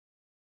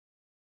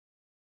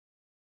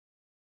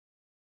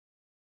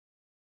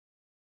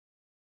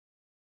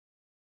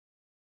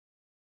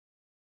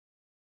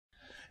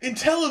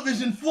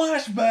Intellivision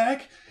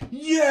Flashback!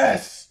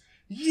 Yes!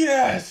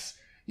 Yes!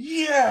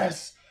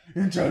 Yes!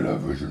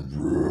 Intellivision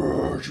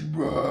Flashback!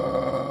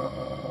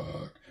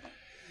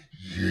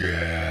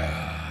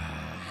 Yeah!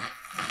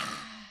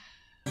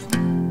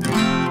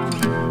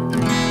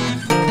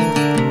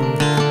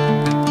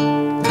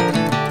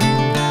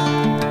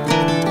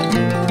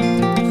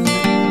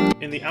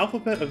 In the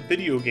alphabet of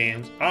video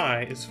games,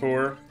 I is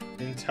for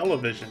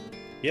Intellivision.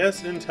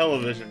 Yes,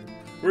 Intellivision.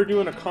 We're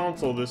doing a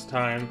console this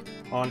time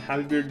on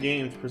Happy Beard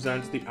Games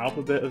presents the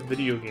alphabet of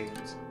video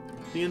games.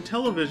 The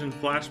Intellivision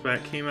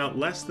Flashback came out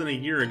less than a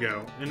year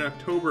ago, in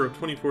October of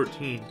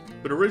 2014,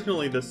 but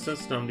originally this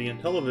system, the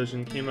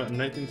Intellivision, came out in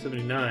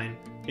 1979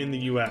 in the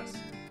US.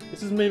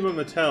 This is made by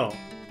Mattel.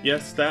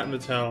 Yes, that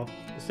Mattel,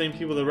 the same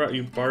people that brought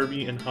you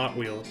Barbie and Hot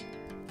Wheels,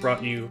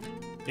 brought you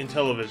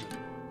Intellivision.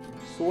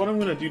 So what I'm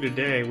going to do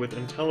today with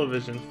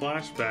Intellivision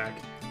Flashback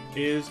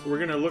is we're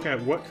going to look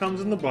at what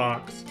comes in the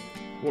box,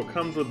 what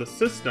comes with the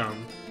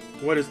system,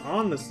 what is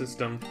on the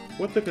system,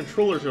 what the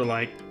controllers are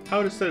like,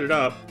 how to set it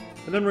up,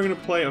 and then we're going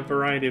to play a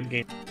variety of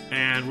games.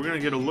 And we're going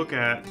to get a look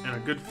at and a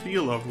good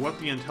feel of what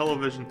the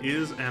Intellivision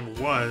is and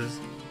was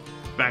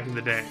back in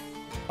the day.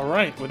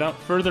 Alright, without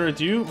further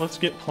ado, let's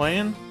get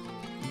playing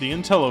the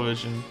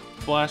Intellivision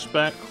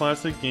Flashback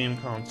Classic Game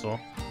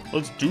Console.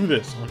 Let's do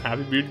this on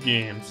Happy Beard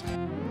Games.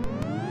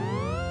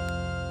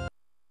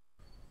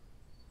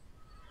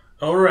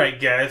 Alright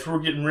guys, we're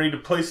getting ready to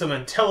play some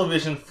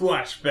Intellivision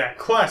Flashback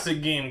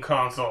Classic Game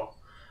Console.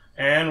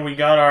 And we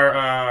got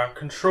our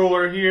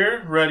controller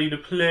here, ready to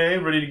play,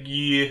 ready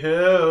to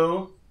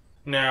go.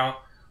 Now,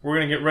 we're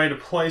going to get ready to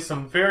play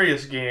some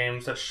various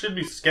games that should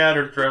be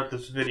scattered throughout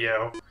this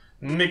video,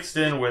 mixed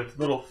in with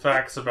little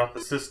facts about the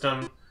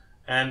system,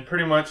 and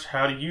pretty much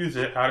how to use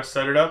it, how to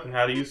set it up, and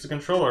how to use the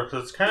controller,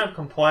 because it's kind of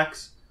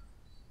complex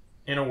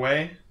in a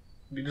way,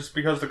 just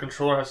because the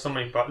controller has so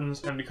many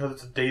buttons, and because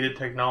it's a dated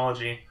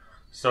technology.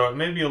 So it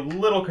may be a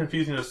little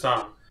confusing to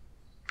some.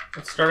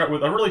 Let's start out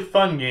with a really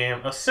fun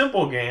game, a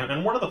simple game,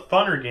 and one of the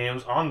funner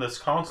games on this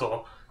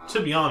console,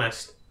 to be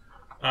honest,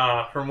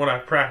 from what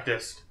I've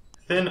practiced.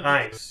 Thin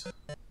Ice.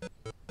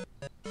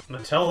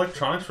 Mattel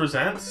Electronics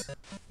presents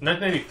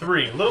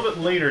 1983, a little bit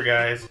later,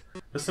 guys.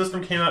 The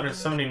system came out in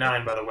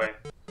 79, by the way.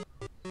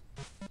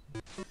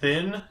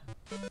 Thin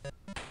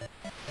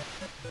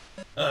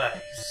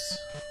Ice.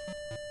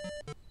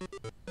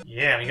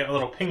 Yeah, we got a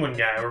little penguin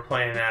guy we're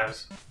playing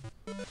as.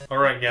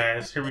 Alright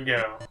guys, here we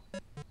go.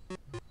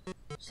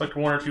 Select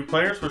one or two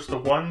players, push the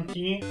 1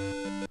 key,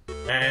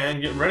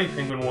 and get ready,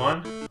 Penguin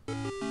 1.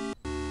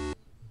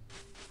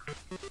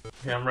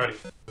 Okay, I'm ready.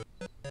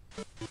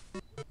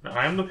 Now,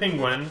 I'm the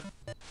penguin,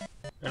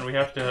 and we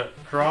have to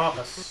draw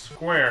a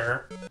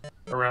square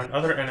around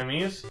other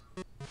enemies,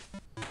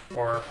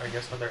 or I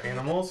guess other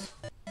animals,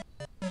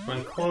 to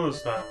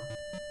enclose them.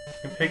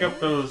 You can pick up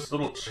those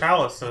little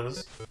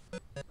chalices,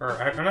 or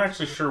I'm not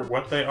actually sure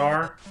what they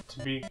are, to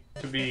be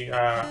completely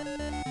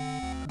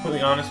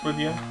honest with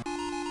you.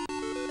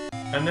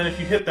 And then if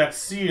you hit that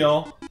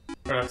seal,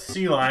 or that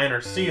sea lion, or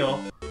seal,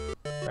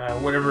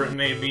 whatever it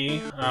may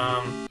be,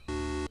 I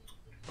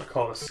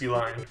call it a sea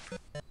lion,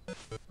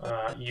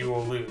 you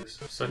will lose.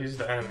 So he's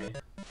the enemy.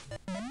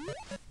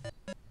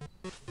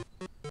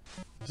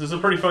 This is a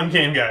pretty fun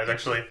game, guys,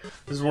 actually.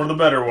 This is one of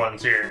the better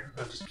ones here.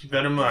 Just keep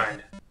that in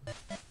mind.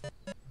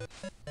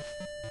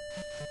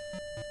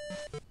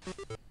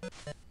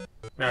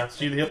 Now,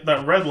 see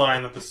that red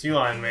line that the sea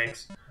lion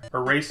makes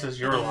erases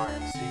your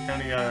line, so you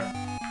kind of gotta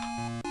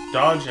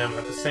dodge him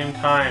at the same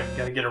time. You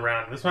gotta get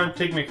around. This might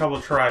take me a couple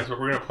of tries, but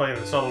we're gonna play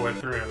this all the way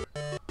through.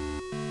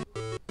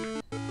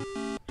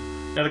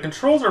 Now, the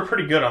controls are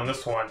pretty good on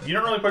this one. You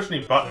don't really push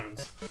any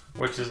buttons,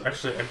 which is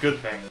actually a good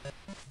thing.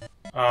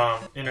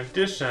 In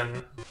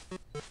addition,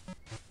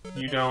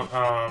 you don't,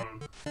 oh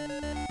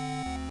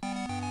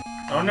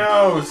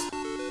no!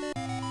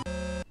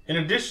 In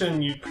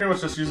addition, you pretty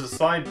much just use the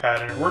slide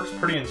pad, and it works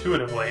pretty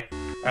intuitively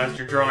as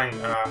you're drawing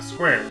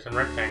squares and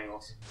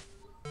rectangles.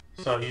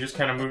 So you just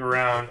kind of move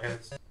around, and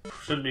it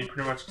should be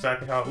pretty much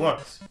exactly how it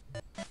looks.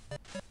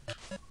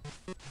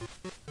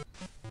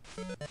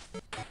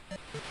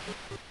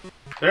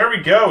 There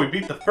we go! We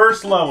beat the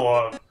first level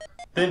of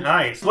Thin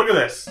Ice. Look at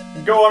this!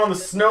 You go out on the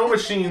snow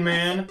machine,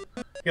 man!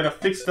 You gotta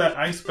fix that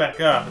ice back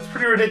up. It's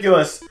pretty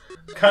ridiculous.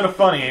 It's kind of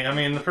funny. I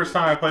mean, the first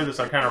time I played this,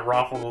 I kind of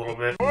raffled a little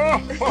bit.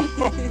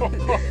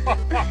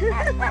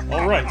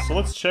 Alright, so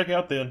let's check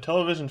out the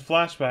Intellivision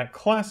Flashback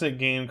Classic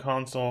Game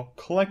Console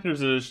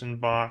Collector's Edition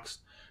box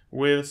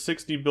with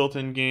 60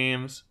 built-in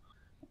games.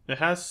 It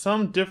has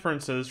some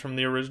differences from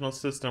the original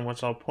system,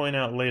 which I'll point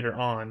out later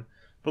on.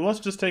 But let's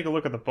just take a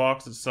look at the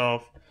box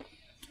itself.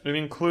 It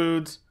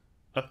includes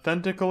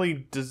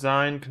authentically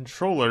designed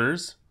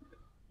controllers.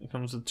 It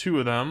comes with 2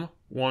 of them,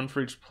 1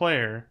 for each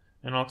player.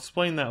 And I'll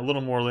explain that a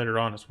little more later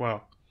on as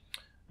well.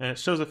 And it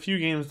shows a few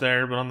games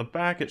there, but on the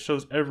back it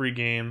shows every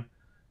game's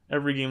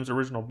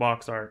original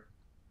box art.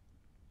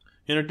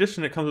 In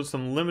addition, it comes with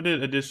some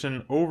limited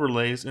edition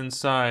overlays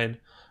inside.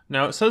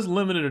 Now, it says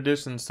limited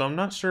edition, so I'm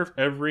not sure if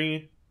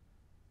every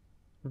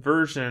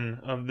version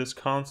of this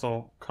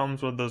console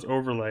comes with those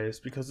overlays,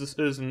 because this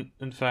is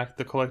in fact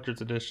the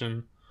collector's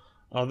edition.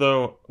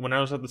 Although when I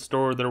was at the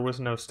store there was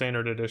no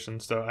standard edition,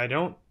 so I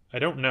don't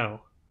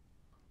know.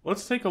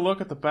 Let's take a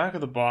look at the back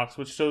of the box,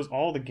 which shows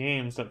all the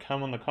games that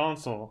come on the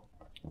console.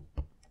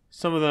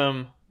 Some of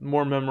them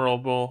more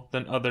memorable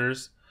than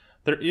others.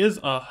 There is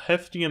a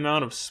hefty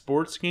amount of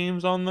sports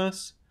games on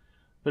this.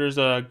 There's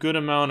a good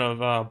amount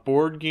of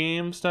board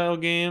game style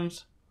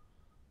games.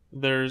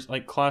 There's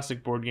like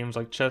classic board games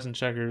like chess and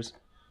checkers.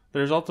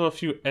 There's also a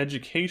few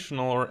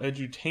educational or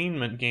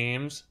edutainment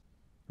games.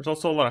 There's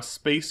also a lot of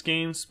space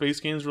games. Space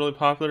games were really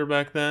popular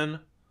back then.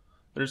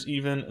 There's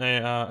even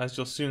a, as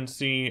you'll soon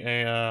see,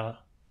 a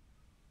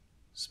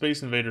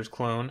Space Invaders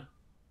clone.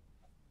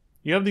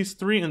 You have these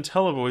 3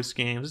 IntelliVoice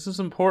games. This is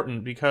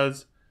important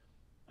because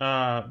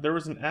there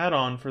was an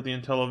add-on for the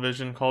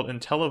Intellivision called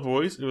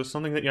IntelliVoice. It was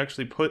something that you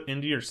actually put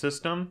into your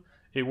system.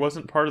 It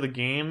wasn't part of the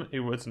game.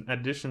 It was an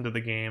addition to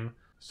the game.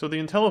 So the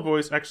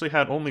IntelliVoice actually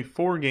had only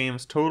 4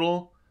 games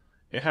total.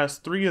 It has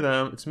 3 of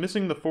them. It's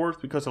missing the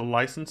 4th because of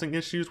licensing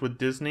issues with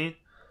Disney.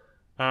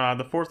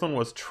 The 4th one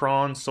was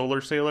Tron Solar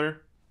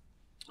Sailor.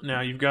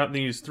 Now you've got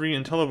these 3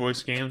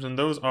 IntelliVoice games, and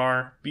those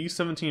are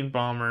B-17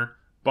 Bomber,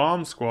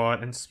 Bomb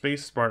Squad, and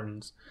Space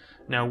Spartans.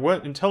 Now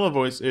what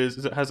IntelliVoice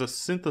is it has a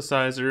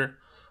synthesizer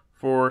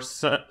for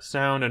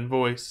sound and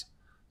voice.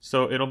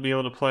 So it'll be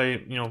able to play,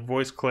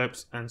 voice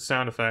clips and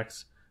sound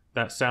effects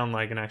that sound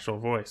like an actual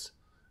voice,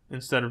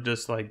 instead of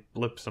just like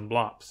blips and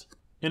blops.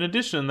 In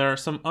addition, there are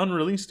some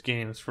unreleased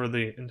games for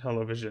the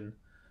Intellivision.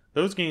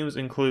 Those games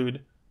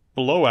include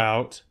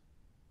Blowout,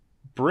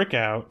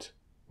 Brickout,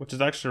 which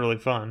is actually really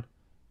fun,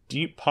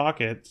 Deep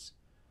Pockets,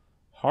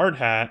 Hard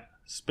Hat,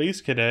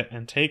 Space Cadet,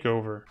 and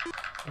Takeover.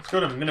 Let's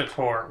go to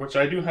Minotaur, which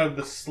I do have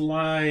the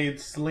slide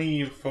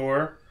sleeve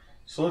for.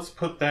 So let's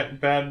put that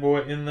bad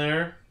boy in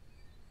there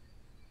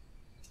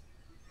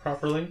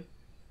properly.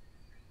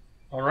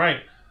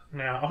 Alright,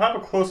 now I'll have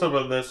a close-up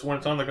of this when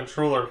it's on the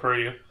controller for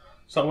you,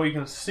 so that way you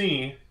can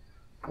see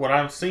what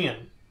I'm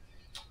seeing.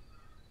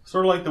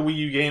 Sort of like the Wii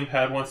U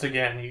gamepad once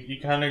again,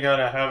 you kind of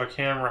gotta have a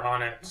camera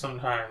on it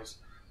sometimes,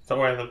 so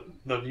that way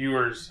the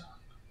viewers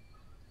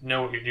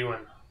know what you're doing.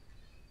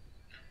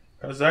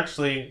 Because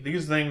actually,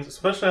 these things,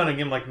 especially on a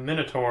game like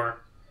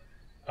Minotaur,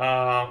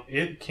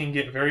 it can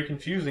get very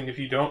confusing if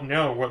you don't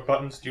know what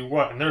buttons do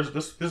what. And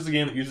this is a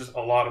game that uses a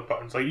lot of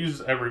buttons. Like, it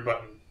uses every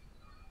button.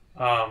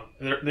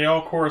 They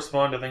all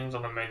correspond to things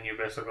on the menu,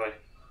 basically.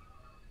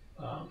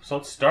 So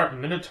let's start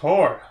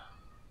Minotaur.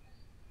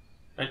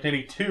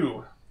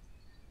 1982.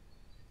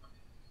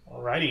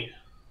 Alrighty.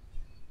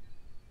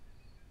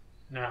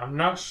 Now, I'm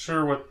not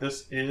sure what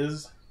this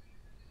is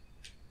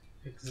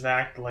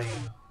exactly.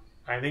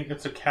 I think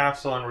it's a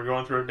castle and we're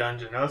going through a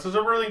dungeon. Now, this is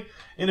a really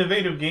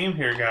innovative game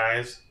here,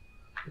 guys.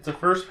 It's a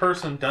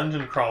first-person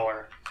dungeon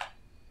crawler.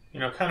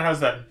 Kind of has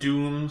that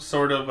Doom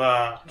sort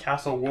of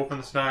Castle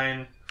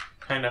Wolfenstein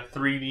kind of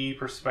 3D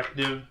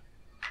perspective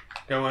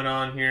going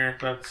on here,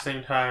 but at the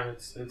same time,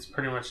 it's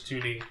pretty much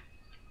 2D.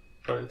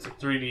 But it's a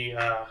 3D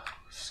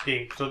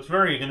escape, so it's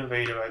very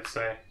innovative, I'd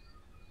say.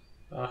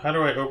 How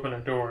do I open a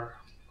door?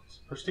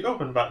 Push the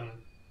open button.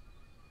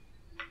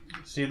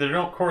 See, they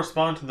don't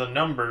correspond to the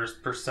numbers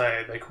per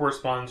se. They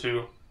correspond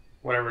to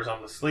whatever's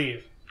on the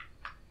sleeve.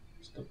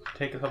 Just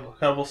take a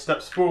couple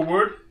steps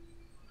forward.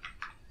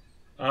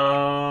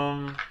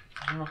 I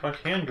don't know if I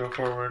can go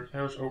forward.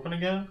 Can I just open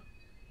again?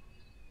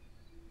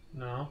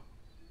 No.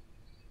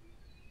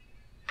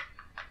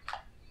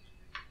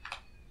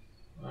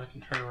 I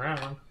can turn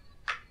around.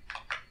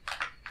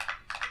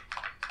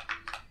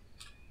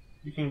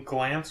 You can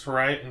glance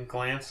right and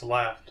glance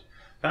left.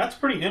 That's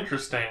pretty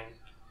interesting.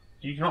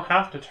 You don't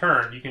have to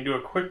turn. You can do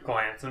a quick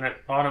glance, and it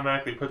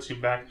automatically puts you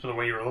back to the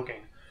way you were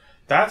looking.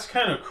 That's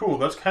kind of cool.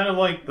 That's kind of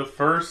like the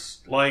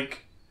first,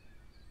 like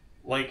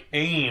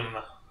aim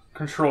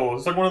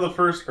controls. It's like one of the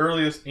first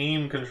earliest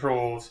aim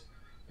controls.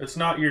 It's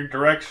not your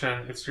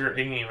direction, it's your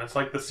aim. It's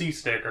like the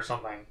C-stick or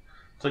something.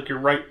 It's like your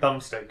right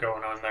thumbstick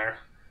going on there.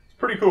 It's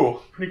pretty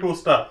cool. Pretty cool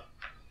stuff.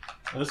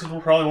 And this is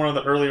probably one of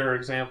the earlier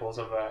examples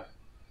of that.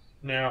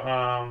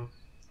 Now,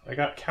 I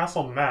got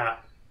Castle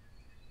Map,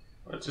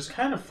 which is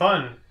kind of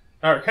fun.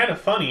 Or kind of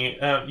funny.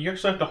 You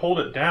actually have to hold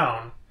it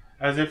down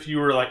as if you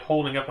were like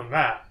holding up a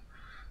map.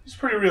 It's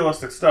pretty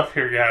realistic stuff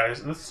here, guys.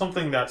 And this is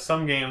something that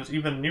some games,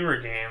 even newer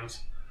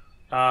games,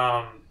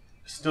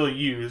 still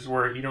use,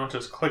 where you don't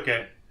just click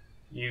it,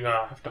 you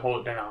have to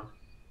hold it down.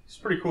 It's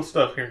pretty cool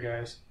stuff here,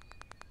 guys.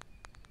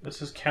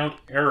 This is Count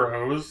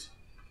Arrows.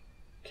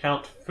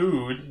 Count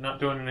Food,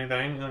 not doing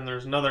anything. And then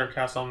there's another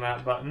Castle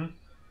Map button.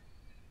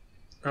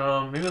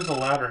 Maybe there's a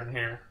ladder in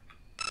here.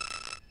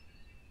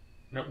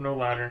 Nope, no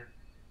ladder.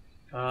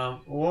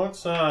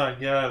 Let's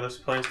get out of this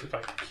place if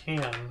I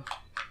can.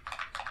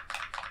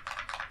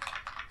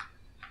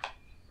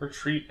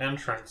 Retreat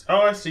entrance.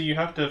 Oh, I see. You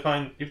have to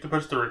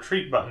push the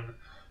retreat button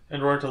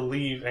in order to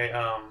leave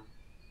a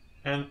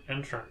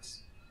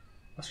entrance.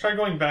 Let's try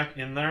going back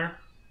in there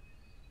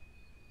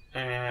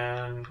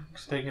and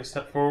just take a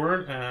step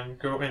forward and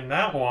go in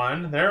that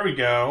one. There we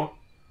go.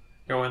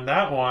 Go in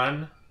that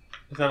one.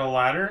 Is that a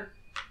ladder?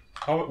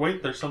 Oh,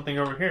 wait, there's something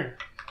over here.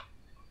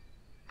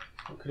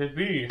 What could it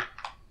be?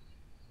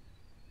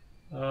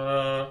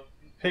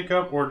 Pick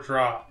up or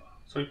drop.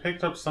 So we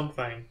picked up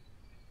something.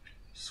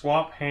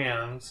 Swap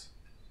hands.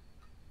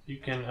 You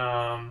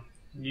can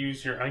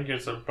use your, I think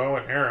it's a bow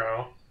and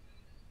arrow.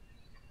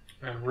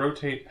 And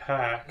rotate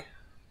pack.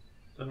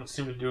 Doesn't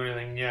seem to do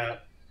anything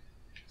yet.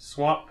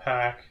 Swap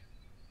pack.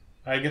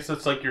 I guess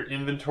it's like your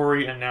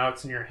inventory and now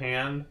it's in your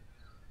hand.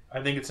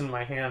 I think it's in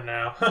my hand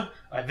now.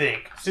 I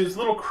think. See, it's a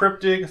little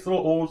cryptic. It's a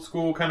little old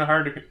school. Kind of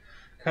hard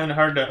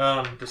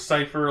to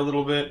decipher a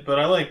little bit. But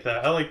I like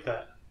that. I like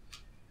that.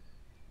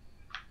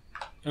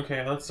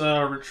 Okay, let's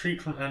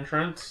retreat from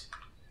entrance.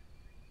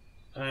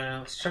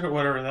 And let's check out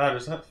whatever that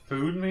is. Is that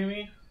food,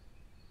 maybe?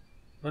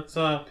 Let's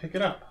pick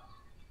it up.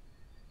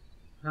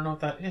 I don't know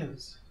what that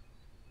is.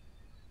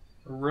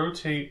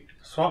 Rotate,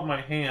 swap my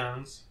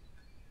hands.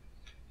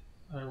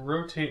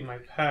 Rotate my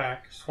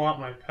pack, swap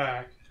my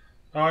pack.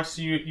 Oh, I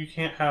see you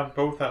can't have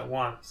both at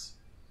once.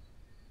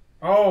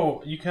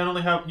 Oh, you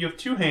have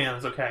two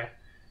hands, okay.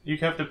 You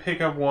have to pick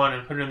up one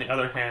and put it in the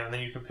other hand, and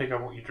then you can pick up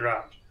what you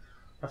dropped.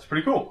 That's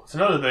pretty cool. It's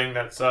another thing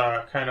that's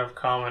kind of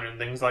common in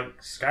things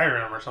like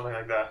Skyrim or something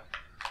like that.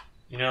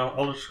 You know,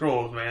 Elder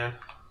Scrolls, man.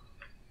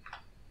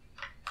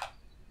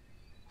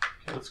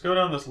 Okay, let's go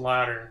down this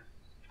ladder.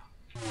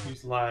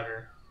 Use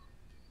ladder.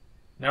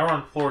 Now we're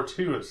on floor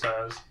 2, it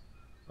says.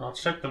 I'll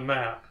check the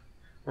map.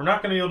 We're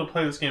not going to be able to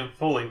play this game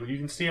fully, but you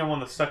can see I'm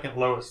on the second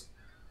lowest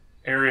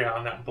area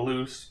on that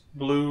blue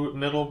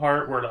middle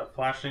part where that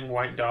flashing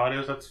white dot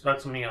is.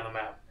 That's me on the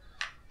map.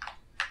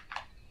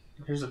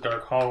 Here's a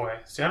dark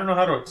hallway. See, I don't know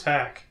how to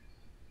attack.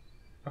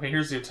 Okay,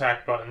 here's the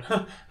attack button.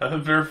 I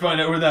better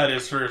find out where that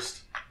is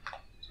first.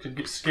 This could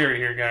get scary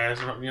here, guys.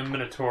 There might be a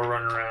Minotaur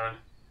running around.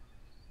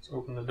 Let's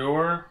open the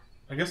door.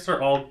 I guess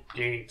they're all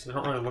gates. They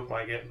don't really look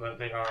like it, but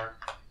they are.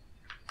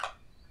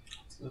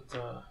 Let's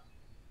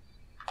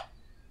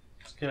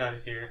get out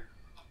of here.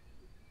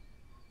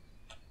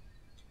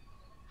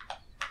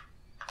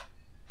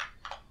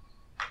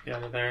 Get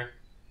out of there.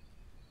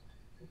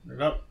 Open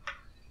it up.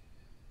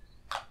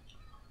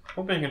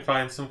 Hoping I can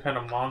find some kind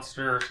of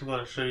monster or something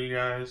to show you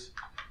guys.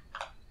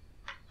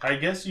 I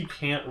guess you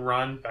can't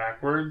run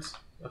backwards.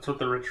 That's what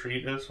the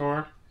retreat is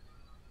for.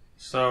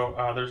 So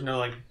there's no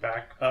like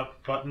back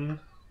up button.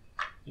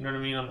 You know what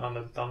I mean on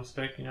the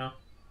thumbstick, you know?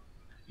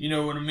 You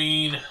know what I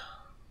mean?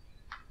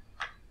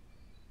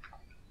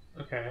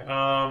 Okay,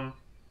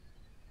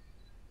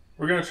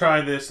 we're gonna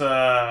try this,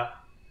 oh,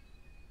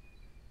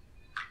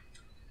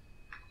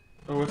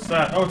 what's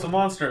that? Oh, it's a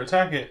monster.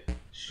 Attack it.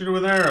 Shoot it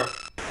with an arrow.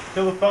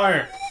 Kill the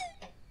fire.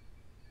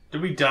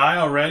 Did we die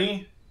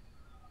already?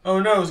 Oh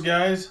noes,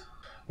 guys.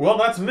 Well,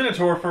 that's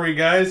Minotaur for you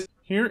guys.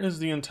 Here is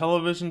the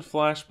Intellivision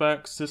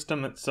Flashback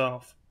system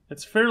itself.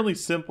 It's fairly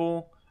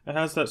simple. It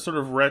has that sort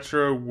of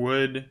retro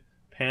wood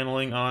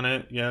paneling on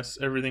it. Yes,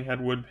 everything had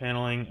wood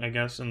paneling, I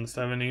guess, in the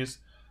 70s.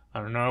 I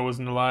don't know, I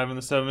wasn't alive in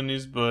the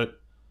 70s, but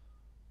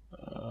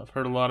I've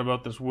heard a lot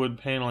about this wood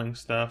paneling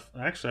stuff.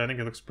 Actually, I think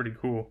it looks pretty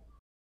cool.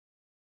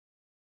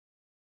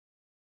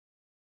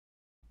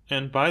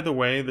 And by the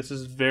way, this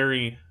is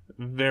very,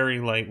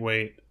 very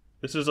lightweight.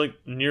 This is like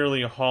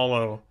nearly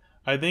hollow.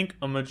 I think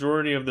a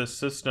majority of this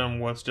system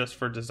was just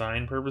for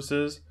design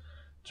purposes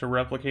to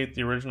replicate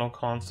the original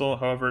console.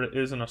 However, it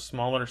is in a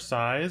smaller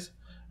size.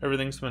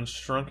 Everything's been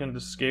shrunken to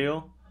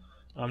scale.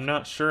 I'm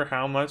not sure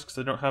how much because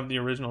I don't have the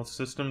original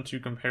system to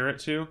compare it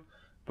to,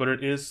 but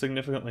it is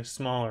significantly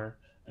smaller.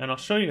 And I'll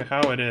show you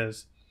how it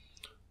is,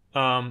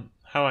 how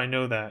I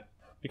know that.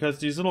 Because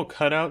these little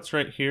cutouts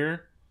right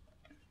here,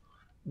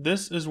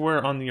 this is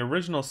where on the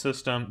original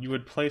system you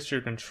would place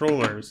your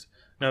controllers.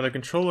 Now the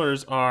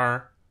controllers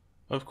are,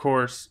 of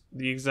course,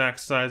 the exact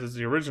size as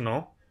the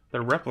original.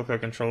 They're replica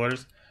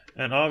controllers,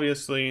 and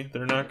obviously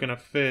they're not going to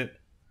fit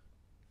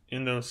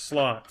in those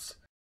slots.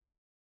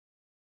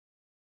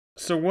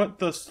 So what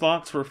the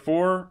slots were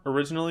for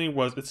originally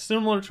was, it's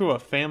similar to a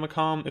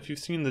Famicom. If you've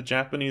seen the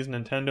Japanese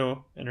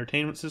Nintendo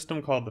Entertainment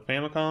System called the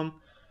Famicom,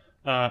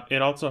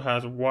 it also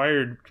has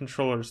wired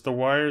controllers. The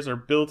wires are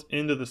built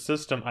into the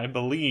system, I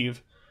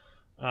believe.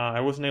 I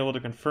wasn't able to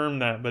confirm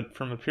that, but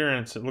from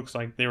appearance it looks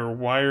like they were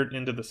wired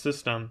into the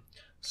system.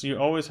 So you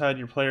always had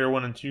your player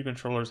 1 and 2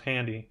 controllers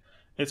handy.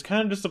 It's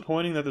kind of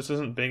disappointing that this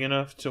isn't big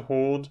enough to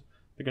hold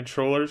the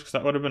controllers, because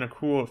that would have been a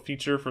cool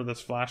feature for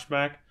this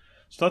flashback.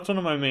 So that's one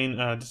of my main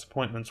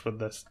disappointments with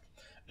this.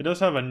 It does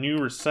have a new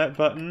reset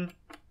button,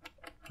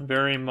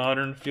 very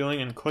modern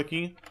feeling and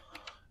clicky.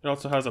 It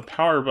also has a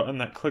power button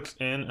that clicks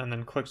in and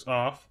then clicks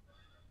off.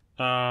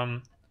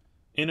 In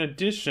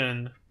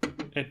addition,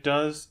 it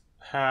does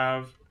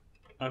have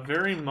a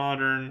very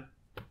modern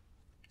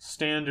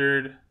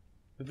standard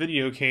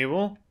video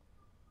cable.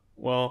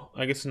 Well,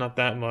 I guess it's not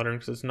that modern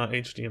because it's not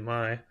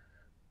HDMI,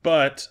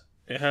 but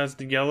it has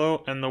the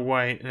yellow and the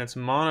white, and it's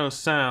mono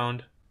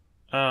sound.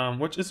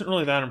 Which isn't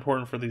really that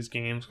important for these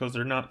games because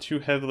they're not too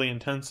heavily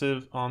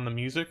intensive on the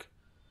music.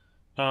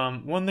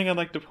 One thing I'd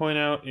like to point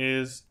out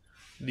is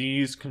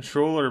these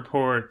controller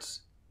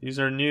ports. These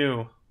are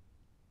new.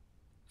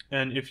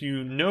 And if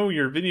you know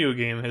your video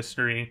game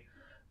history,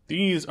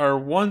 these are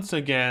once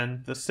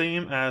again the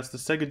same as the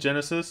Sega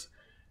Genesis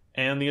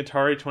and the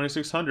Atari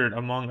 2600,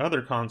 among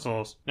other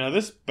consoles. Now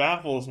this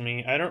baffles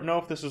me. I don't know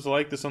if this is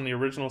like this on the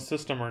original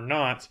system or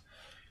not,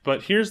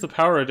 but here's the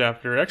power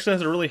adapter. It actually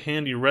has a really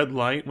handy red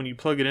light. When you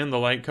plug it in, the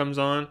light comes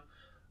on,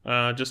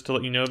 just to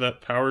let you know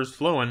that power is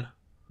flowing.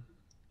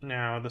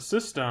 Now the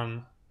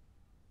system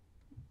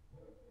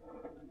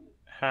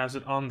has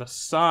it on the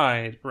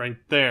side right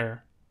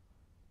there,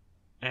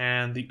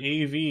 and the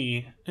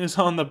AV is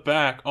on the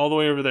back all the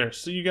way over there.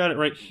 So you got it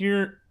right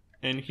here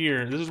and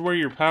here. This is where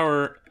your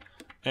power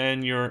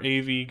and your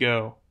AV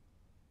go.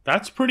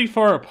 That's pretty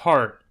far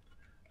apart,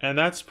 and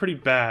that's pretty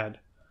bad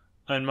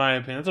in my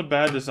opinion. That's a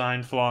bad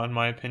design flaw in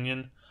my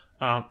opinion,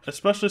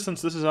 especially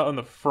since this is out in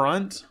the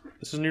front.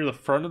 This is near the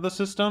front of the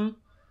system.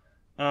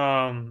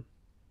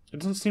 It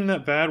doesn't seem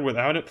that bad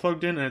without it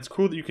plugged in, and it's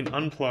cool that you can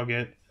unplug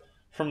it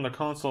from the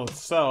console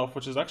itself,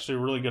 which is actually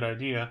a really good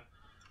idea.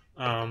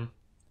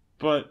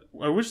 But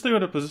I wish they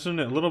would have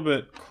positioned it a little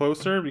bit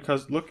closer,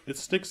 because look, it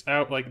sticks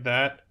out like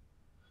that.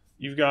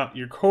 You've got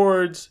your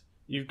cords,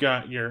 you've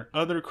got your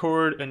other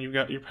cord, and you've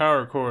got your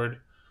power cord.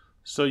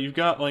 So you've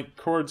got like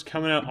cords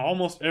coming out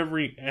almost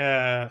every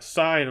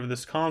side of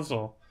this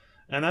console.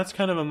 And that's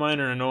kind of a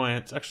minor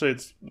annoyance. Actually,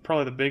 it's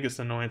probably the biggest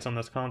annoyance on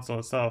this console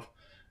itself.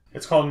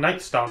 It's called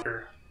Night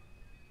Stalker.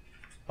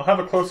 I'll have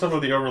a close-up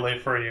of the overlay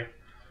for you.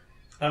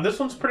 This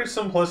one's pretty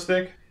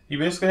simplistic. You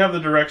basically have the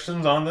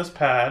directions on this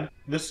pad.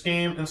 This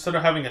game, instead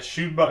of having a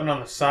shoot button on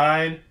the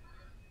side,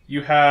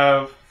 you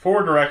have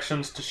 4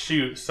 directions to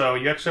shoot. So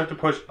you actually have to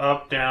push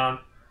up, down,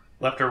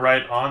 left or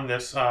right on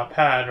this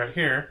pad right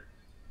here,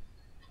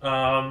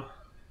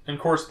 in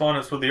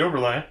correspondence with the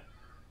overlay,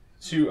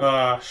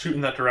 to shoot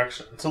in that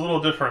direction. It's a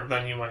little different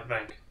than you might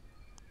think.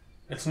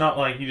 It's not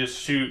like you just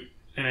shoot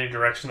in any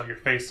direction that you're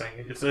facing.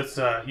 It's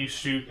you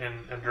shoot in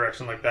a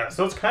direction like that.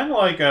 So it's kind of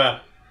like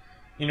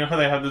you know how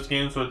they have those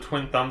games with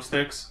twin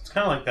thumbsticks? It's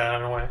kind of like that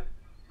in a way.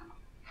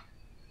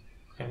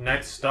 Okay,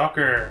 Night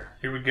Stalker.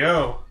 Here we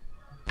go.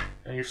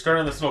 And you're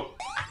starting this little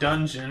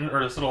dungeon,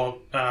 or this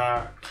little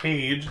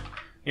cage.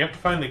 You have to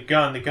find the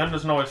gun. The gun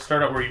doesn't always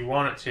start out where you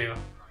want it to.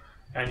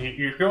 And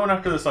you're going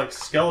after this like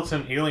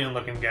skeleton alien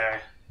looking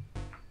guy.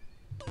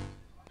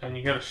 And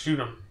you gotta shoot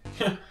him.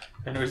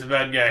 And he's a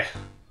bad guy.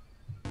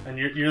 And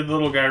you're the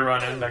little guy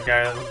running, that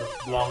guy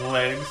with the long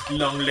legs,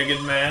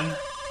 long-legged man.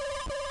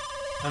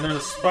 And there's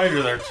a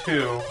spider there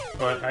too,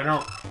 but I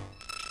don't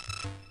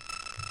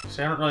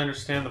really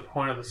understand the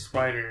point of the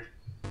spider.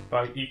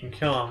 But you can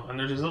kill him, and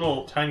there's these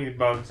little tiny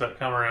bugs that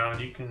come around.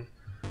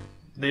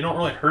 They don't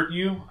really hurt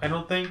you, I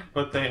don't think,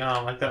 but they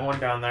like that one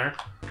down there.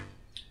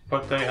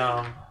 But they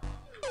oh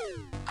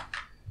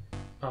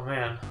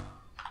man,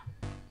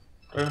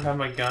 do I even have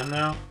my gun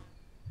now?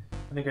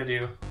 I think I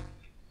do.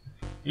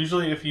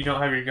 Usually, if you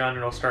don't have your gun,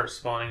 it'll start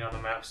spawning on the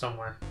map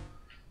somewhere.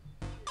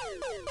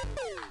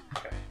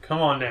 Okay, come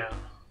on down.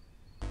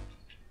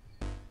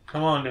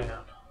 Come on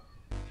down.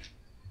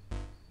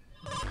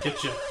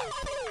 Get you.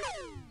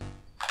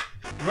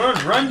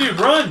 Run, run, dude,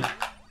 run!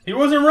 He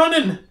wasn't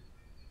running!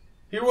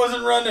 He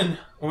wasn't running!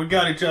 We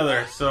got each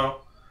other,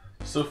 so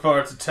far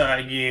it's a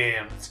tie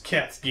game. It's a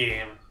cat's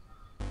game.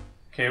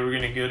 Okay, we're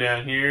gonna go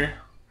down here,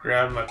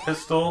 grab my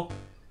pistol.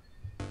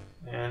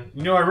 And,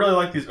 you know, I really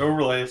like these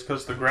overlays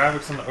because the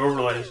graphics on the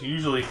overlays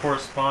usually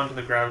correspond to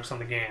the graphics on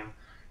the game.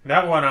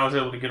 That one I was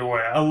able to get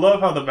away. I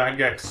love how the bad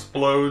guy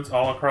explodes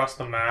all across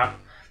the map.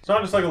 It's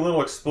not just like a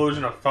little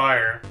explosion of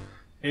fire.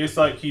 It's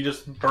like he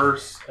just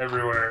bursts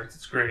everywhere.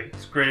 It's great.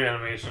 It's great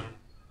animation.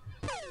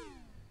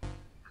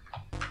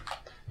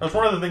 That's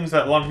one of the things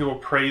that a lot of people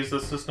praise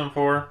this system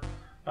for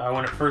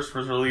when it first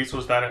was released,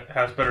 was that it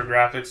has better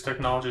graphics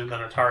technology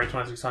than Atari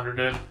 2600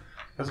 did.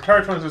 Because Atari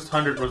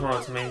 2600 was one of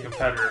its main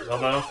competitors,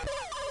 although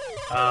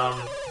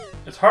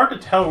it's hard to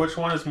tell which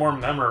one is more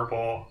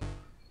memorable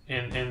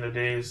in the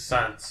day's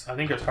sense. I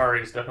think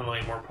Atari is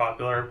definitely more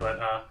popular, but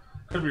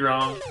could be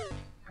wrong.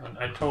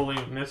 I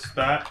totally missed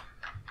that.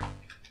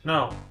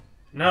 No.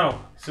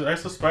 No! So the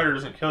spider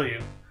doesn't kill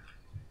you.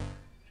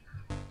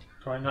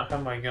 Do I not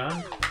have my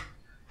gun?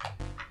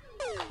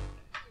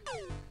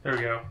 There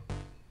we go.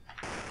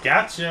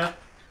 Gotcha!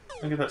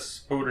 Look at that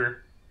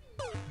spoder.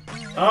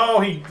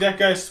 Oh, that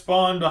guy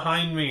spawned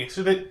behind me.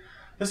 So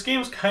this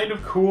game's kind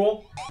of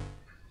cool.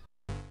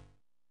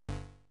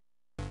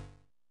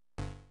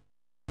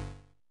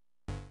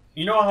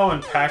 You know how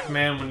in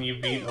Pac-Man when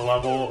you beat a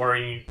level, or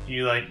you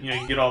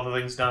get all the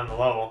things done in the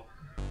level,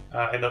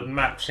 and the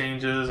map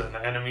changes and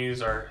the enemies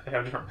they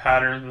have different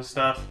patterns and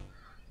stuff.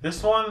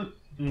 This one,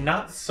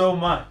 not so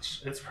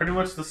much. It's pretty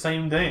much the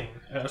same thing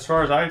as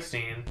far as I've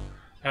seen,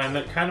 and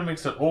that kind of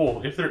makes it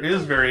old. If there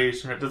is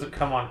variation, it doesn't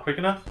come on quick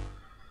enough.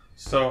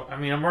 So, I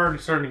mean, I'm already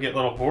starting to get a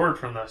little bored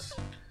from this.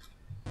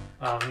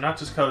 Not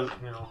just because,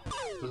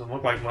 it doesn't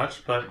look like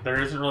much, but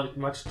there isn't really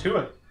much to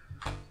it.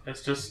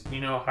 It's just,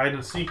 hide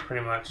and seek,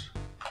 pretty much.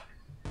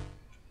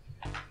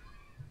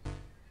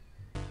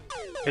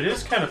 It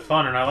is kind of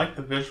fun, and I like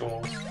the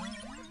visuals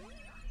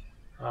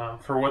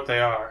for what they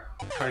are.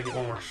 Try to get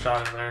one more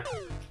shot in there.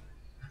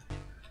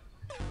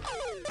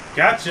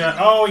 Gotcha!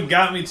 Oh, he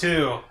got me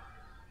too!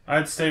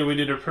 I'd say we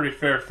did a pretty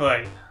fair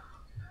fight.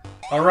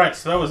 Alright,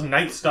 so that was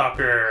Night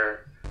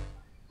Stalker.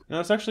 Now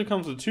this actually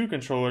comes with two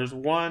controllers,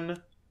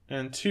 1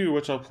 and 2,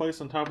 which I'll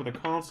place on top of the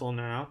console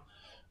now.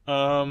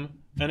 And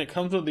it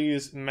comes with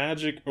these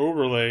magic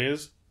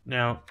overlays.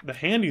 Now, the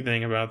handy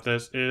thing about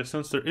this is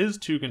since there is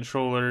two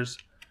controllers,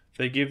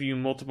 they give you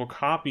multiple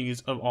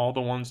copies of all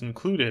the ones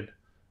included.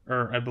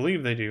 Or I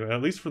believe they do.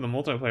 At least for the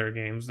multiplayer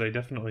games, they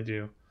definitely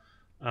do.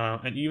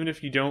 And even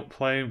if you don't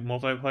play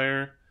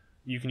multiplayer,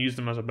 you can use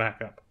them as a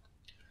backup.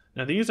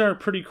 Now these are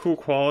pretty cool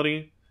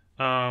quality.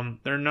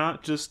 They're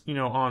not just,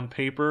 on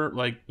paper,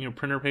 like,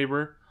 printer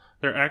paper.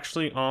 They're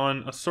actually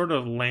on a sort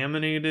of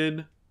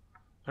laminated,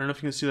 I don't know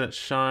if you can see that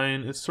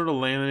shine. It's sort of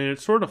laminated,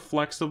 sort of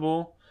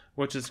flexible,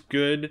 which is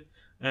good.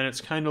 And it's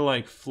kind of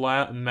like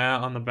flat and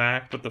matte on the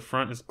back, but the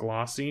front is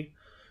glossy.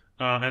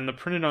 And the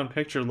printed on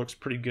picture looks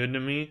pretty good to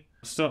me.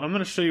 So I'm going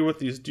to show you what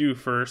these do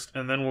first,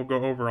 and then we'll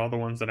go over all the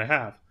ones that I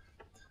have.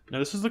 Now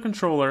this is the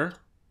controller.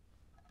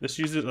 This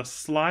uses a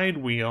slide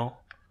wheel,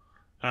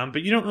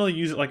 but you don't really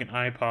use it like an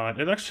iPod.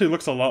 It actually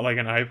looks a lot like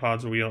an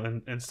iPod's wheel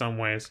in some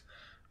ways.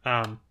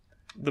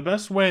 The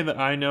best way that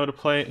I know to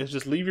play is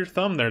just leave your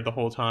thumb there the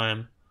whole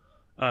time.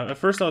 At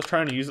first I was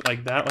trying to use it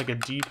like that, like a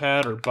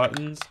D-pad or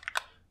buttons.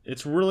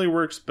 It really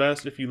works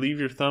best if you leave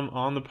your thumb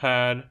on the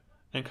pad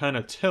and kind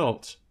of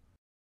tilt.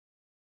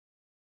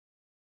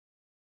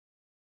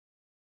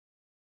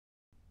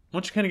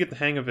 Once you kind of get the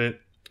hang of it,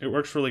 it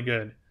works really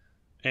good.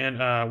 And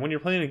when you're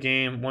playing a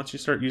game, once you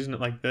start using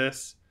it like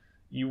this,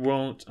 you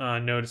won't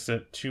notice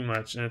it too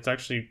much, and it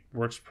actually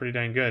works pretty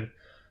dang good.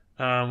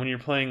 When you're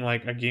playing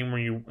like a game where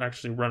you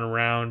actually run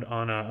around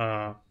on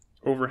a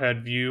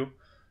overhead view,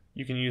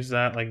 you can use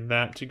that like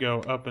that to go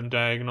up and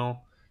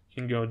diagonal.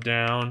 You can go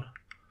down.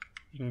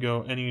 You can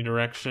go any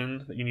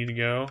direction that you need to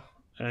go,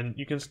 and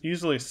you can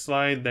easily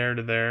slide there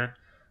to there,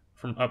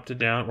 from up to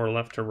down or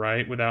left to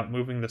right without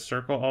moving the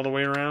circle all the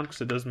way around,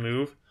 because it does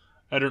move.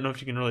 I don't know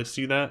if you can really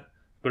see that,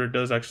 but it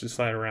does actually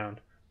slide around.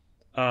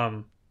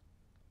 And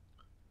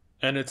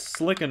it's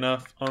slick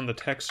enough on the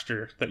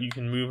texture that you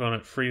can move on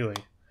it freely.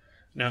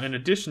 Now, in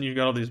addition, you've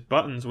got all these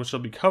buttons, which will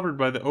be covered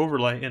by the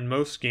overlay in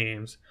most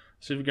games.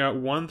 So you've got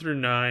 1 through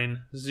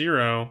 9,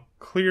 0,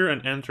 clear,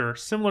 and enter,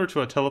 similar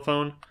to a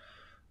telephone.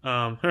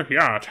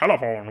 Yeah, a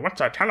telephone. What's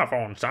a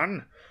telephone,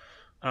 son?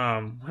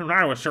 When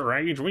I was your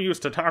age, we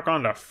used to talk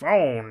on the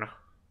phone.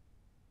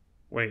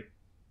 Wait.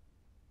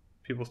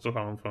 People still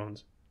call them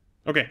phones.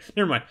 Okay,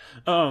 never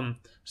mind.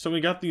 So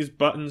we got these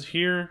buttons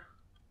here,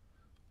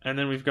 and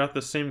then we've got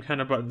the same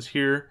kind of buttons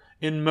here.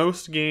 In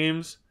most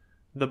games,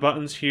 the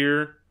buttons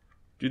here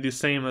do the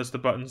same as the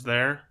buttons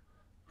there,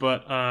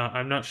 but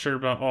I'm not sure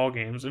about all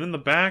games. And in the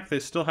back, they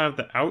still have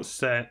the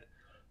outset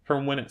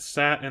from when it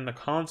sat in the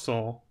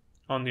console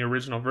on the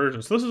original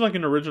version. So this is like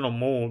an original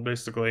mold,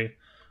 basically,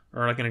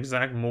 or like an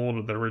exact mold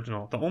of the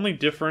original. The only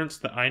difference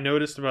that I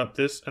noticed about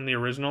this and the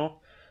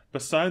original,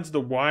 besides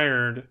the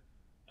wired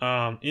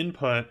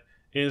input,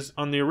 is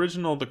on the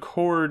original the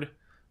cord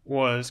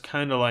was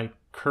kind of like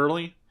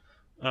curly,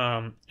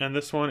 and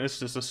this one is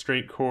just a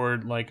straight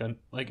cord like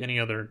any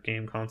other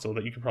game console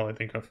that you could probably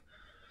think of.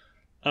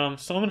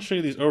 So I'm going to show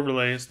you these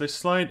overlays. They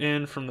slide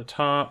in from the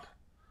top,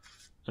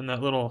 and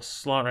that little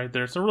slot right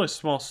there. It's a really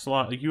small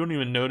slot. Like, you wouldn't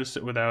even notice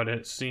it without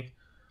it. See,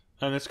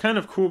 and it's kind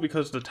of cool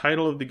because the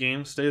title of the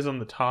game stays on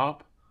the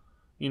top.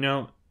 I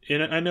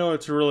know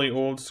it's really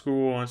old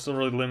school and it's still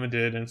really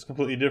limited and it's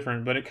completely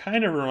different, but it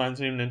kind of reminds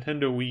me of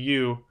Nintendo Wii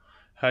U,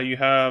 how you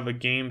have a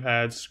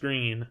gamepad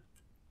screen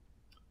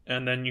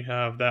and then you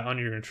have that on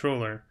your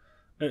controller.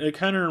 It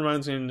kind of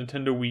reminds me of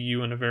Nintendo Wii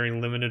U in a very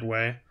limited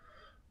way.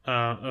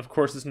 Of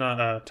course, it's not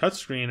a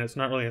touchscreen. It's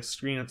not really a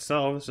screen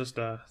itself. It's just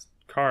a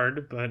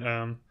card, but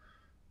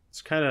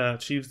it's kind of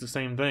achieves the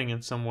same thing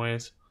in some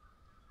ways.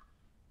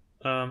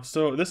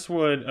 So this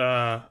would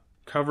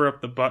cover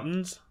up the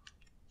buttons,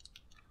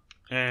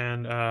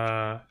 and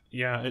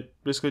yeah, it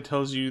basically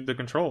tells you the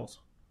controls.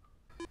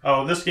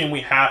 Oh, this game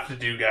we have to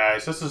do,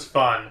 guys. This is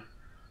fun.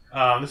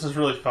 This is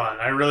really fun.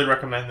 I really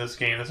recommend this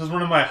game. This is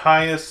one of my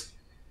highest,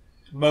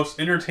 most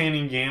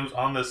entertaining games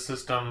on this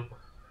system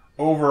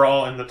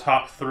overall, in the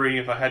top 3.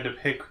 If I had to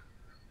pick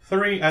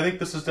 3, I think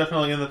this is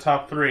definitely in the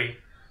top 3.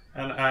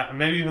 And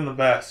maybe even the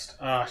best.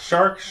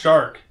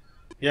 Shark.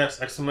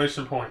 Yes,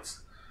 exclamation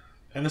points.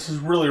 And this is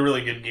really,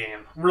 really good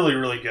game. Really,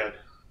 really good.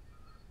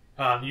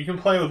 You can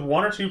play with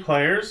 1 or 2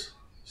 players.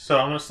 So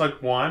I'm going to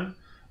select 1.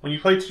 When you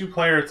play 2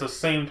 players, it's the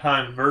same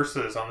time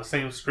versus on the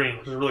same screen,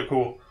 which is really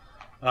cool.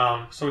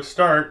 So we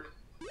start.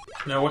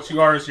 Now what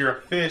you are is you're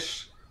a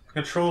fish. The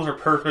controls are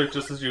perfect,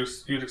 just as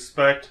you'd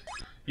expect.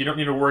 You don't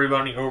need to worry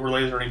about any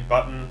overlays or any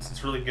buttons.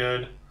 It's really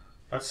good.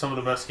 That's some of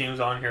the best games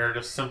on here,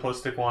 just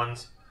simplistic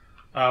ones.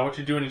 What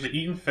you're doing is you're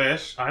eating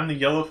fish. I'm the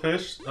yellow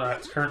fish.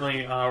 It's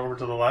currently over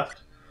to the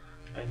left.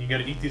 And you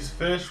gotta eat these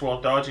fish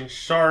while dodging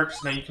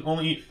sharks. Now you can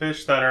only eat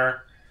fish that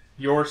are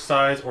your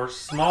size or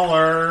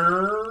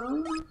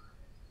smaller.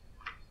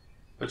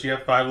 But you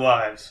have 5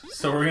 lives.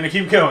 So we're gonna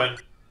keep going.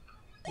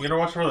 You gotta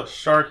watch where the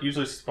shark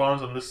usually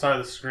spawns on this side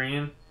of the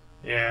screen.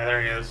 Yeah,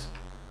 there he is.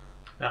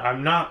 Now,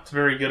 I'm not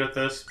very good at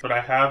this, but I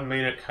have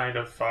made it kind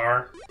of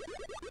far.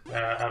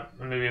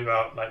 Maybe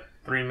about like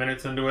 3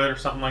 minutes into it or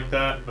something like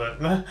that,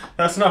 but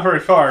that's not very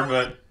far,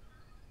 but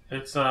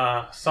it's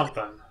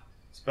something.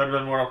 It's better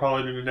than what I'll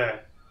probably do today.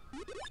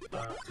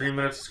 3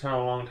 minutes is kind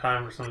of a long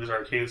time for some of these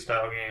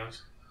arcade-style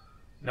games.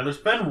 Now, there's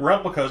been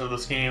replicas of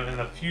this game in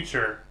the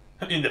future.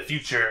 In the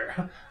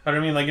future. I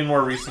mean, like in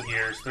more recent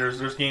years.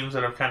 There's games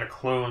that have kind of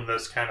cloned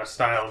this kind of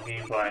style of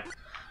gameplay.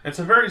 It's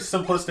a very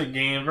simplistic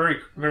game,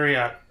 very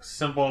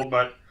simple,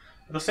 but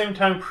at the same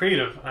time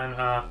creative,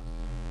 and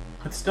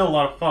it's still a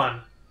lot of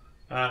fun.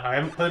 I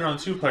haven't played it on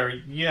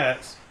 2-player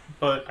yet,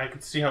 but I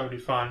could see how it would be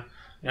fun.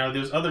 Now,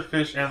 there's other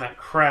fish and that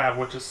crab,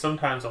 which is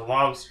sometimes a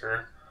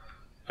lobster,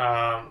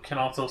 can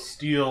also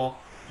steal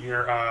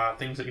your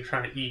things that you're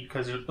trying to eat,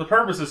 because the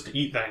purpose is to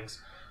eat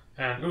things.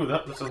 And, ooh,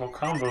 that's a little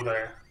combo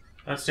there.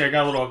 Let's see, I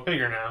got a little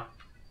bigger now.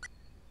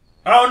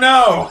 Oh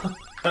no!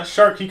 That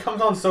shark, he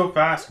comes on so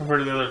fast compared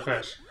to the other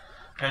fish.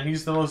 And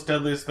he's the most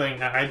deadliest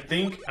thing. I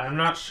think, I'm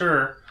not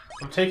sure,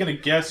 I'm taking a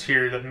guess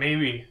here that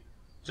maybe,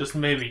 just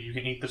maybe, you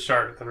can eat the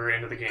shark at the very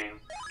end of the game.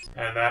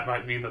 And that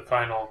might be the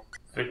final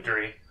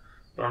victory.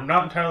 But I'm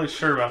not entirely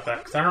sure about that,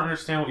 because I don't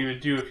understand what you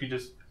would do if you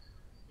just,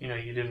 you know,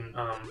 you didn't,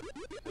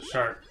 the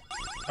shark.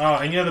 Oh,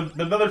 and yeah,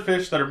 the other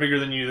fish that are bigger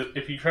than you,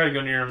 if you try to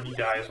go near them, you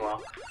die as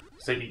well.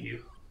 Because they eat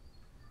you.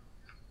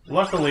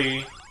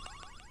 Luckily,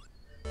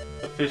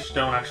 the fish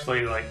don't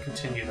actually, like,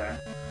 continue there.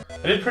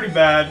 I did pretty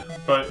bad,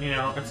 but, you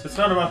know, it's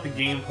not about the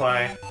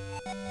gameplay.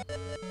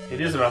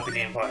 It is about the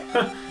gameplay.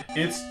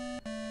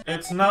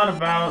 It's not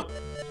about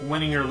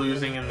winning or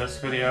losing in this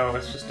video,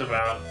 it's just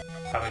about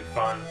having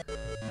fun.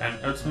 And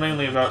it's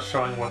mainly about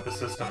showing what the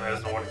system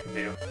is and what it can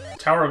do.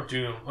 Tower of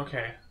Doom.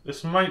 Okay,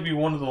 this might be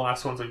one of the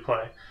last ones we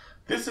play.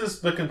 This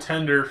is the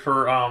contender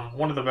for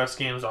one of the best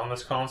games on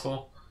this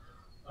console.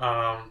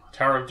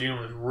 Tower of Doom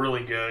is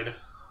really good.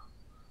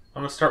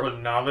 I'm going to start with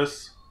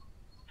Novice.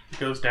 It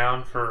goes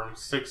down for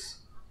 6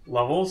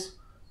 levels.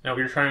 Now what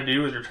you're trying to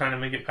do is you're trying to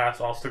make it past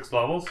all 6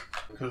 levels,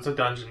 because it's a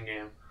dungeon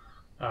game.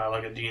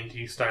 Like a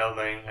D&D style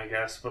thing, I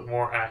guess, but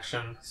more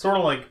action. Sort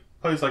of like,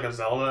 plays like a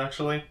Zelda,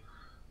 actually.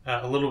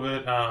 A little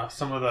bit,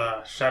 some of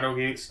the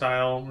Shadowgate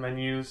style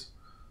menus.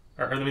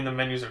 I mean, the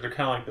menus are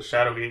kind of like the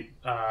Shadowgate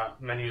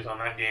menus on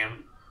that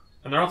game.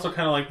 And they're also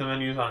kind of like the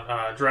menus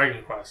on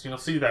Dragon Quest. You'll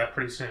see that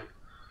pretty soon.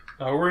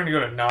 We're going to go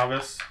to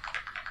Novice.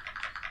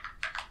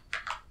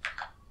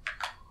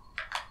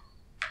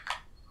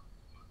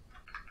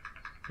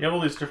 You have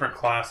all these different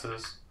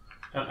classes.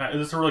 And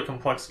it's a really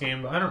complex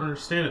game, but I don't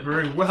understand it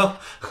very well.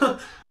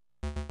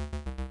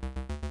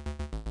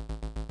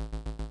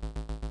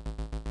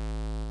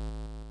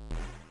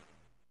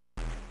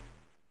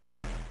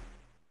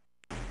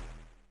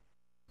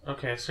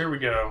 Okay, so here we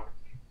go.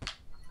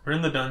 We're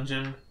in the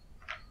dungeon.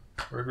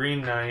 We're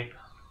Green Knight.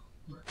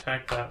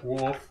 Attack that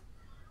wolf.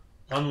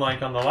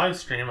 Unlike on the live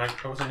stream, I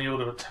wasn't able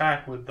to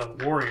attack with the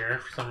warrior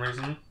for some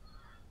reason.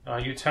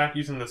 You attack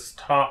using this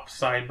top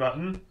side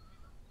button.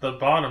 The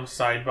bottom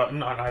side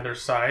button on either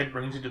side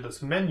brings you to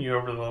this menu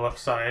over the left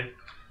side.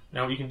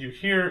 Now what you can do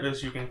here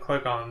is you can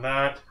click on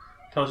that.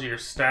 It tells you your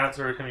stats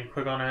every time you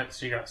click on it.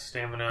 So you got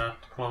stamina,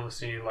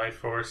 diplomacy, life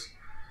force,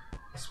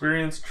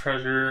 experience,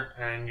 treasure,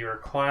 and your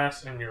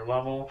class and your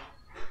level,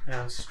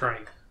 and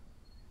strength.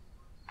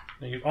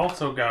 Now you've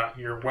also got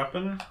your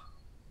weapon,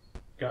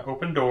 got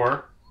open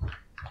door,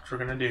 which we're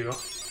going to do.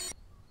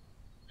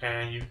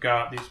 And you've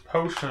got these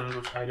potions,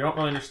 which I don't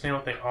really understand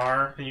what they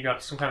are. And you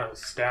got some kind of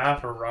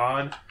staff or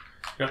rod.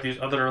 You got these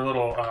other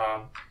little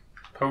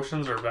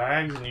potions or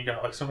bags, and you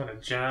got like some kind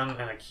of gem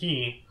and a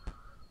key.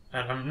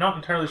 And I'm not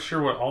entirely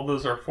sure what all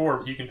those are for,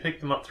 but you can pick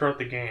them up throughout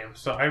the game.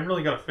 So I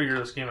really got to figure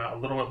this game out a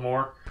little bit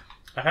more.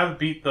 I have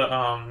beat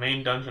the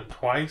main dungeon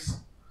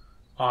twice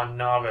on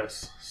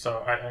Novice,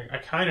 so I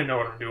kind of know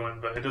what I'm doing,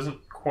 but it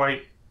doesn't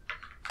quite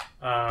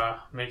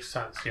make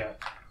sense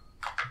yet.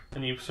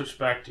 And you switch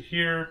back to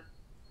here.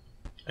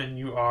 And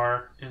you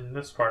are in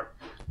this part.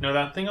 Now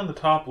that thing on the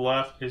top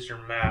left is your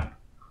map.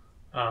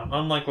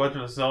 Unlike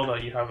Legend of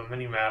Zelda, you have a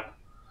mini-map.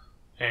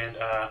 And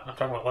I'm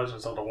talking about Legend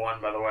of Zelda 1,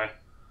 by the way.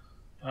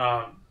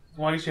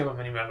 Well, I guess you have a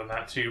mini-map on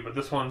that too, but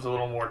this one's a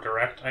little more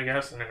direct, I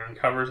guess, and it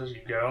uncovers as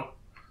you go,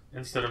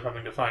 instead of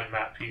having to find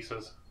map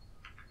pieces.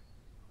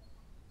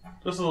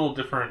 Just a little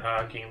different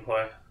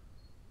gameplay.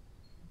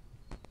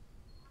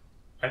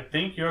 I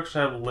think you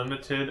actually have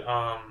limited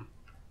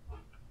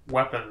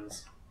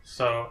weapons.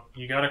 So,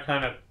 you gotta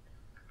kind of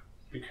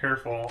be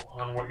careful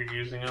on what you're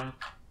using them.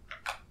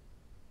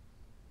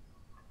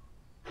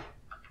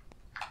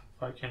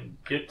 If I can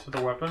get to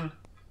the weapon.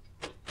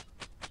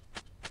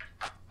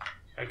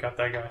 I got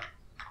that guy.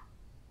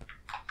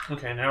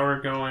 Okay, now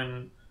we're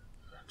going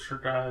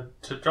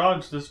to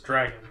dodge this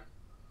dragon.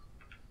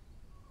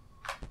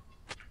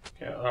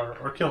 Okay,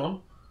 or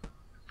kill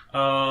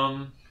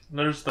him.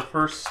 There's the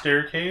first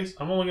staircase.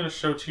 I'm only going to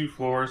show 2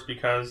 floors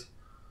because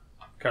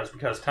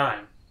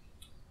time.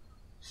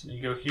 So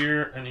you go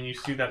here, and then you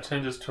see that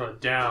changes to a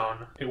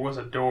down. It was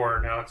a door,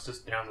 now it's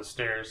just down the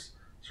stairs.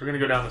 So we're going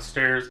to go down the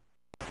stairs.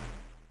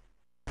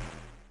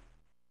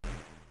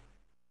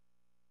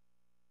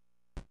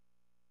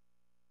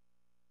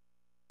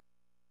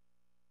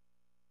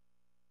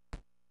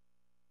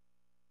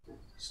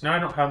 So now I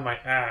don't have my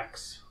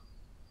axe.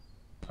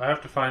 I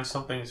have to find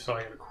something so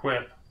I can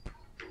equip.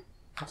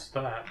 What's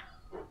that?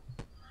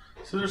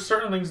 So there's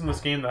certain things in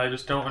this game that I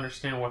just don't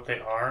understand what they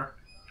are.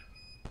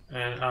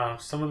 And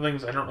some of the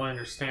things I don't really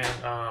understand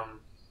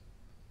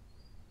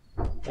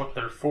what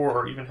they're for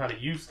or even how to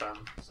use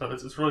them. So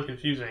it's really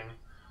confusing.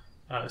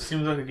 It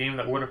seems like a game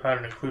that would have had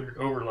an included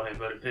overlay,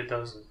 but it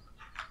doesn't.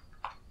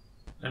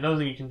 Another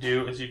thing you can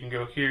do is you can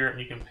go here and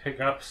you can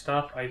pick up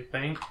stuff, I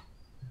think.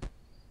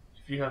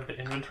 If you have the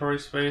inventory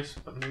space,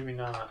 but maybe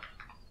not.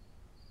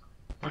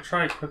 I'm going to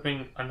try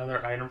equipping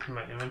another item from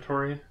my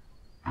inventory.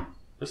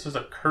 This is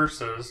a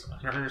curses.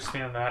 I don't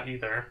understand that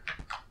either.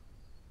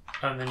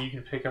 And then you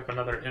can pick up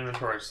another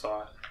inventory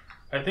slot.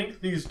 I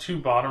think these two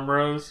bottom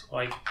rows,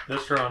 like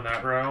this row and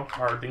that row,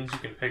 are things you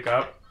can pick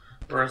up.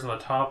 Whereas on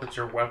the top, it's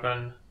your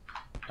weapon,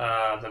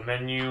 the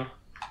menu,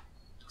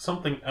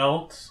 something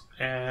else,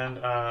 and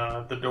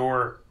the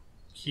door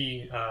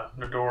key,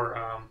 the door,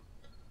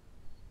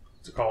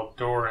 what's it called?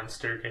 Door and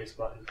staircase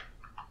button.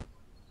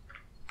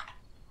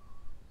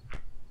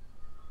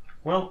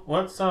 Well,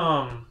 let's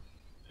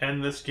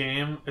end this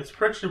game. It's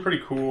actually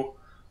pretty cool.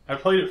 I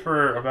played it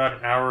for about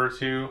an hour or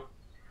two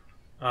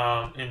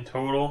in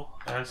total,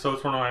 and so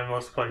it's one of my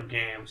most played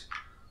games.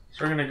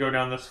 So we're going to go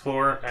down this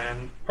floor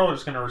and probably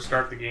just going to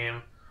restart the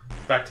game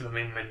back to the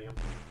main menu.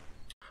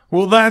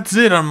 Well, that's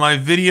it on my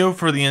video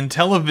for the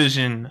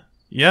Intellivision.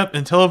 Yep,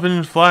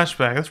 Intellivision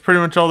Flashback. That's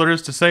pretty much all there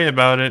is to say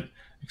about it,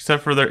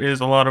 except for there is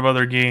a lot of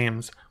other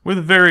games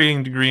with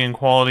varying degree in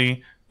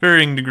quality,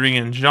 varying degree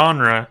in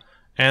genre,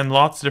 and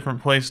lots of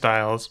different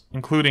playstyles,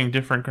 including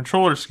different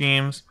controller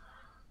schemes,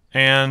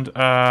 and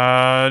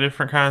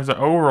different kinds of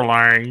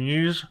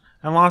overlays,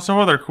 and lots of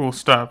other cool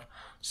stuff.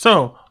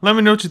 So, let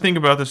me know what you think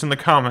about this in the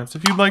comments.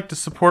 If you'd like to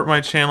support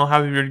my channel,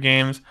 Happy Beard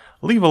Games,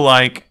 leave a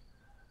like,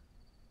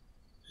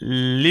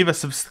 leave a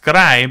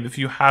subscribe if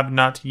you have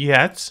not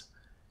yet,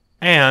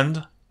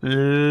 and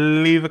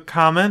leave a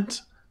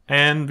comment,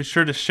 and be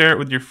sure to share it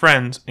with your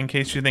friends in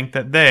case you think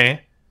that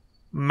they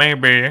may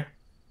be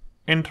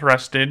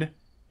interested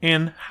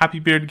in Happy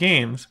Beard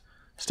Games.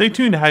 Stay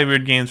tuned to Happy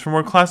Beard Games for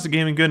more classic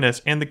gaming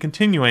goodness and the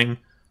continuing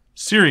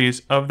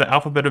series of the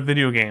alphabet of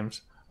video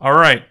games.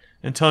 Alright,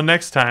 until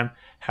next time,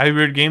 Happy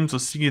Beard Games will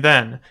see you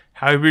then.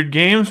 Happy Beard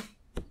Games,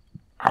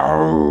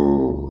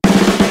 ow!